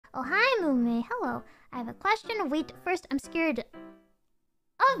Oh, hi, Mumei. Hello. I have a question. Wait, first, I'm scared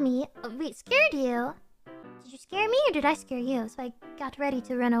of me. Wait, scared you? Did you scare me or did I scare you? So I got ready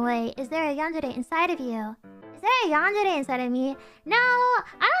to run away. Is there a yandere inside of you? Is there a yandere inside of me? No,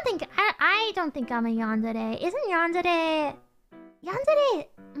 I don't think I'm a yandere. Isn't yandere... Yandere...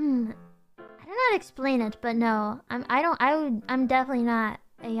 I don't know how to explain it, but no. I'm definitely not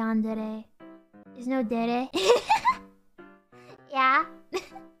a yandere. There's no dere. Yeah?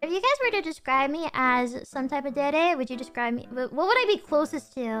 If you guys were to describe me as some type of dere, would you describe me... What would I be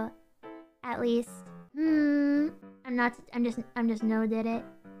closest to? At least. I'm just no dere.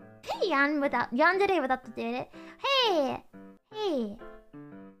 Yandere without the dere. Hey!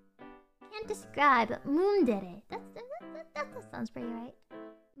 Can't describe. Moondere. That sounds pretty right.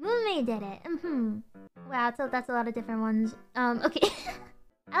 Mumei did it. Wow, so that's a lot of different ones. Okay.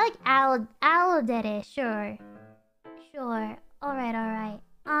 I like owl did it. Sure. Alright.